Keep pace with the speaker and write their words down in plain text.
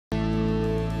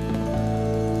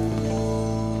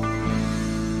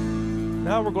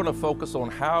Now we're going to focus on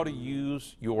how to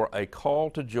use your A Call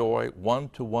to Joy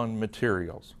one-to-one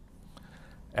materials.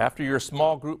 After your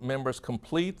small group members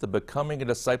complete the Becoming a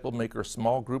Disciple Maker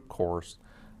small group course,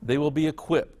 they will be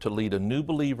equipped to lead a new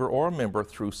believer or a member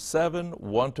through 7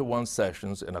 one-to-one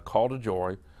sessions in A Call to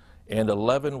Joy and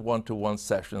 11 one-to-one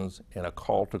sessions in A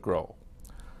Call to Grow.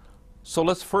 So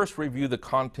let's first review the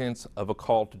contents of A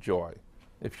Call to Joy.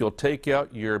 If you'll take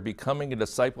out your Becoming a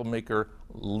Disciple Maker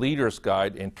Leader's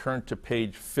Guide and turn to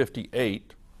page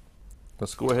 58,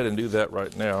 let's go ahead and do that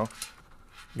right now.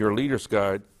 Your Leader's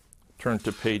Guide, turn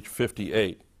to page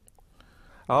 58.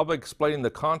 I'll be explaining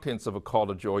the contents of A Call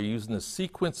to Joy using the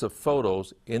sequence of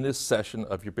photos in this session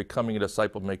of your Becoming a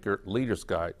Disciple Maker Leader's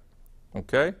Guide.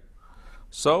 Okay?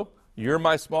 So, you're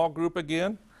my small group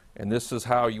again, and this is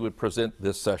how you would present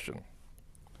this session.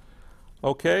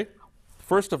 Okay?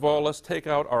 First of all, let's take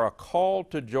out our A Call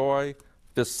to Joy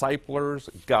Discipler's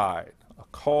Guide. A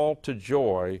Call to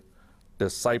Joy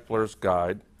Discipler's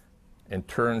Guide, and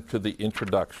turn to the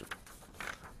introduction.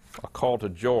 A Call to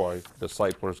Joy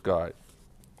Discipler's Guide.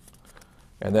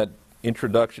 And that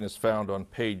introduction is found on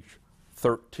page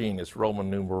 13. It's Roman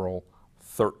numeral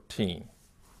 13.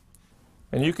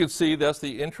 And you can see that's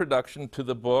the introduction to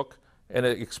the book, and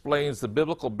it explains the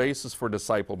biblical basis for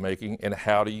disciple making and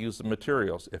how to use the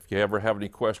materials. If you ever have any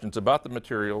questions about the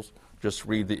materials, just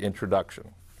read the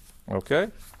introduction. Okay?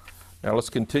 Now let's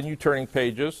continue turning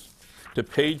pages to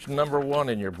page number 1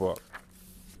 in your book.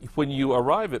 When you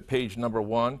arrive at page number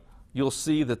 1, you'll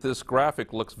see that this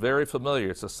graphic looks very familiar.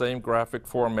 It's the same graphic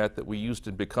format that we used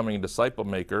in Becoming a Disciple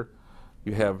Maker.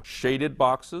 You have shaded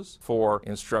boxes for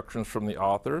instructions from the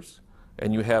authors,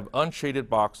 and you have unshaded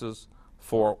boxes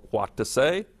for what to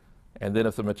say, and then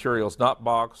if the material is not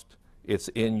boxed, it's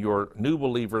in your new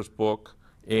believer's book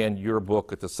and your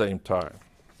book at the same time.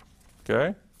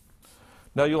 Okay?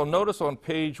 Now you'll notice on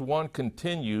page 1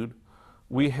 continued,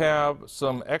 we have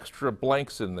some extra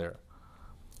blanks in there.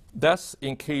 That's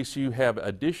in case you have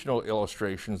additional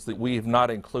illustrations that we have not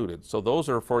included. So those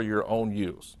are for your own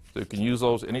use. So you can use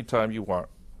those anytime you want.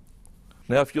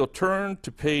 Now if you'll turn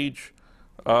to page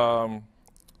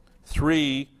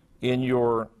 3 in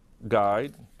your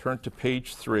guide, turn to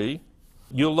page 3,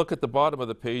 you'll look at the bottom of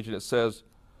the page and it says,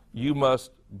 you must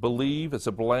believe, it's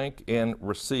a blank, and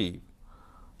receive.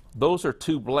 Those are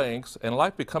 2 blanks, and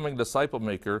like Becoming a Disciple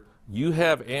Maker, you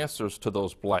have answers to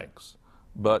those blanks.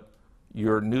 But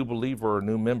your new believer or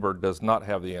new member does not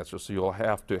have the answer, so you'll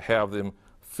have to have them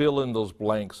fill in those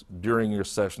blanks during your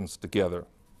sessions together.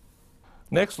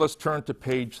 Next, let's turn to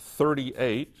page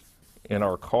 38 in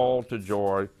our Call to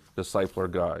Joy Discipler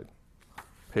Guide.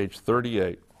 Page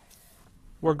 38.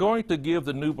 We're going to give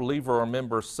the new believer or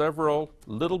member several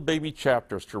little baby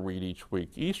chapters to read each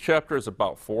week. Each chapter is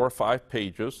about 4 or 5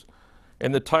 pages,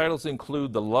 and the titles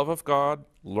include The Love of God,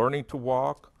 Learning to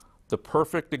Walk, The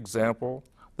Perfect Example,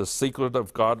 The Secret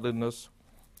of Godliness,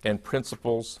 and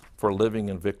Principles for Living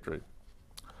in Victory.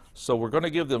 So we're going to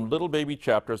give them little baby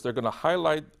chapters. They're going to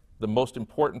highlight the most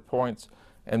important points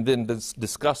and then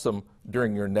discuss them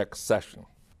during your next session.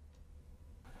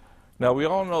 Now we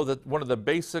all know that one of the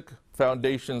basic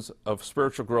foundations of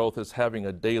spiritual growth is having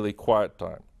a daily quiet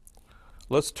time.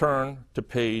 Let's turn to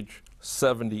page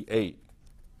 78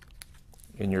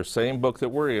 in your same book that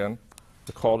we're in,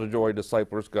 The Call to Joy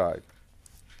Discipler's Guide.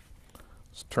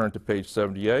 Let's turn to page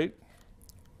 78.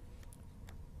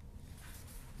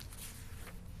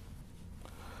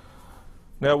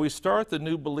 Now we start the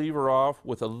new believer off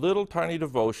with a little tiny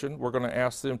devotion. We're going to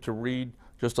ask them to read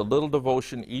just a little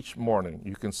devotion each morning.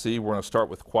 You can see we're going to start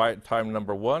with quiet time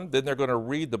number 1. Then they're going to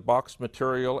read the boxed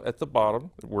material at the bottom.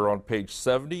 We're on page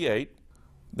 78.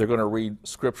 They're going to read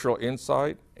scriptural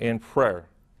insight and prayer.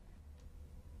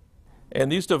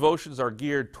 And these devotions are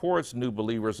geared towards new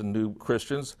believers and new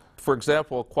Christians. For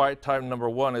example, quiet time number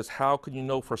 1 is how can you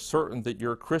know for certain that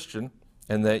you're a Christian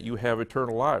and that you have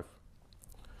eternal life?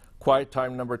 Quiet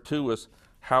time number 2 is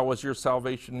how was your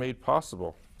salvation made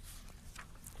possible?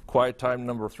 Quiet time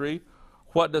number 3,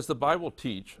 what does the Bible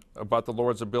teach about the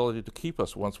Lord's ability to keep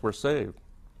us once we're saved?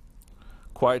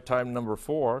 Quiet time number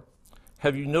 4,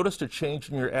 have you noticed a change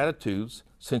in your attitudes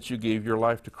since you gave your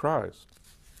life to Christ?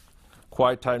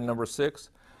 Quiet time number 6,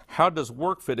 how does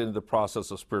work fit into the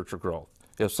process of spiritual growth?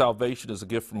 If salvation is a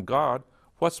gift from God,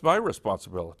 what's my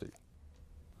responsibility?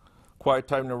 Quiet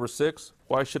time number 6,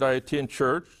 why should I attend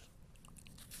church?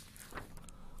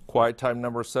 Quiet time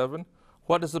number 7,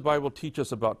 what does the Bible teach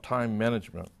us about time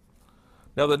management?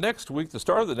 Now the next week, the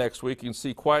start of the next week, you can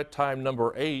see quiet time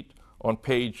number 8 on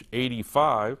page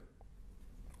 85.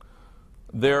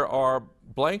 There are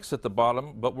blanks at the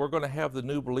bottom, but we're going to have the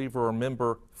new believer or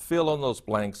member fill in those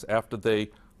blanks after they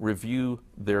review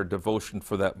their devotion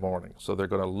for that morning. So they're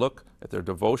going to look at their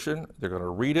devotion, they're going to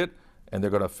read it, and they're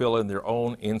going to fill in their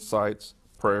own insights,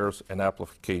 prayers, and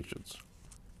applications.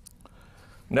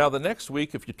 Now the next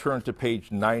week, if you turn to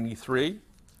page 93,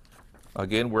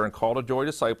 again, we're in Call to Joy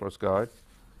Discipler's Guide,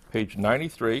 page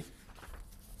 93,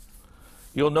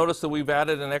 you'll notice that we've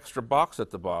added an extra box at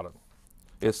the bottom.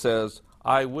 It says,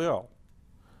 I will.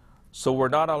 So we're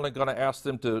not only going to ask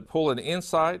them to pull an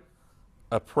insight,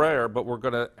 a prayer, but we're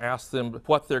going to ask them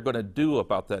what they're going to do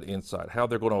about that insight, how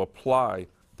they're going to apply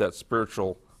that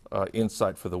spiritual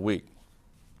insight for the week.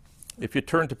 If you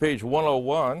turn to page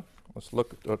 101, let's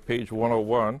look at page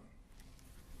 101,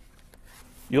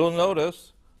 you'll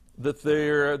notice that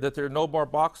there are no more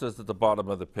boxes at the bottom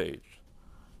of the page.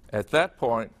 At that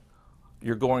point,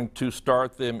 you're going to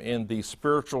start them in the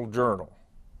spiritual journal.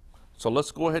 So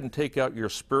let's go ahead and take out your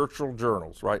spiritual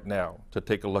journals right now to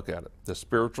take a look at it. The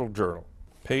spiritual journal.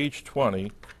 Page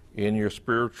 20 in your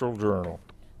spiritual journal.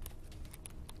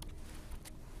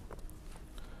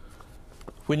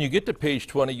 When you get to page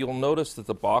 20, you'll notice that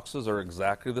the boxes are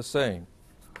exactly the same.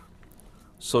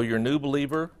 So your new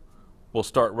believer will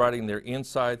start writing their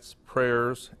insights,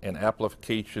 prayers, and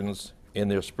applications in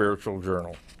their spiritual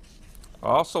journal.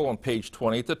 Also on page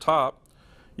 20 at the top,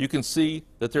 you can see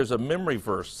that there's a memory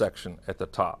verse section at the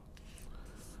top.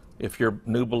 If your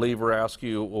new believer asks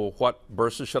you, well, what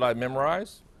verses should I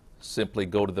memorize? Simply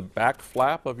go to the back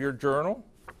flap of your journal,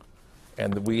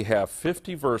 and we have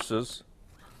 50 verses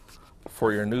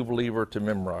for your new believer to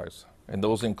memorize. And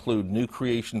those include new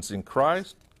creations in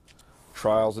Christ,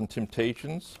 trials and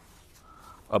temptations,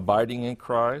 abiding in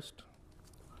Christ,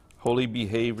 holy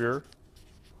behavior,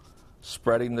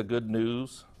 spreading the good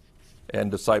news,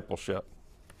 and discipleship.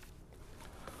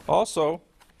 Also,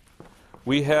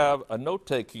 we have a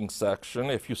note-taking section.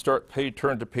 If you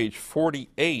turn to page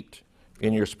 48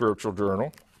 in your spiritual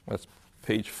journal, that's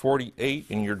page 48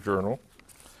 in your journal,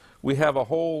 we have a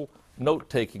whole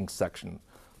note-taking section.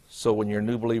 So when your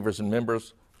new believers and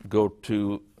members go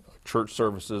to church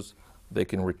services, they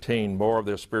can retain more of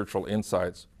their spiritual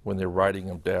insights when they're writing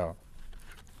them down.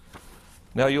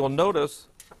 Now you'll notice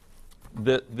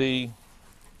that the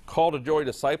Call to Joy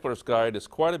Discipler's Guide is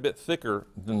quite a bit thicker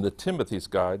than the Timothy's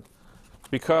Guide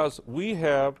because we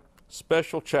have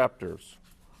special chapters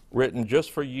written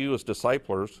just for you as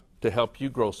disciplers to help you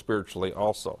grow spiritually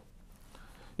also.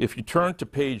 If you turn to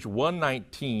page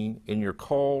 119 in your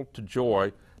Call to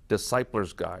Joy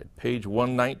Discipler's Guide, page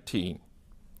 119,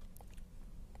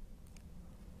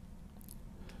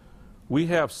 we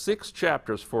have 6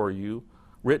 chapters for you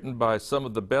written by some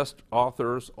of the best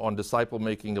authors on disciple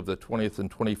making of the 20th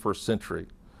and 21st century.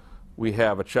 We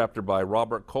have a chapter by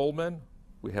Robert Coleman,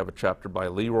 we have a chapter by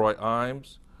Leroy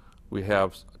Imes, we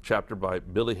have a chapter by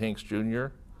Billy Hanks Jr.,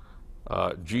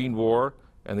 Gene Ward,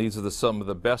 and these are some of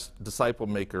the best disciple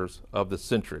makers of the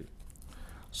century.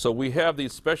 So we have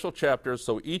these special chapters,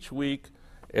 so each week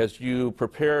as you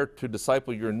prepare to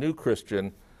disciple your new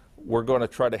Christian, we're going to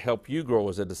try to help you grow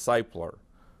as a discipler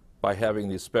by having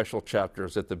these special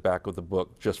chapters at the back of the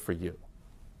book just for you.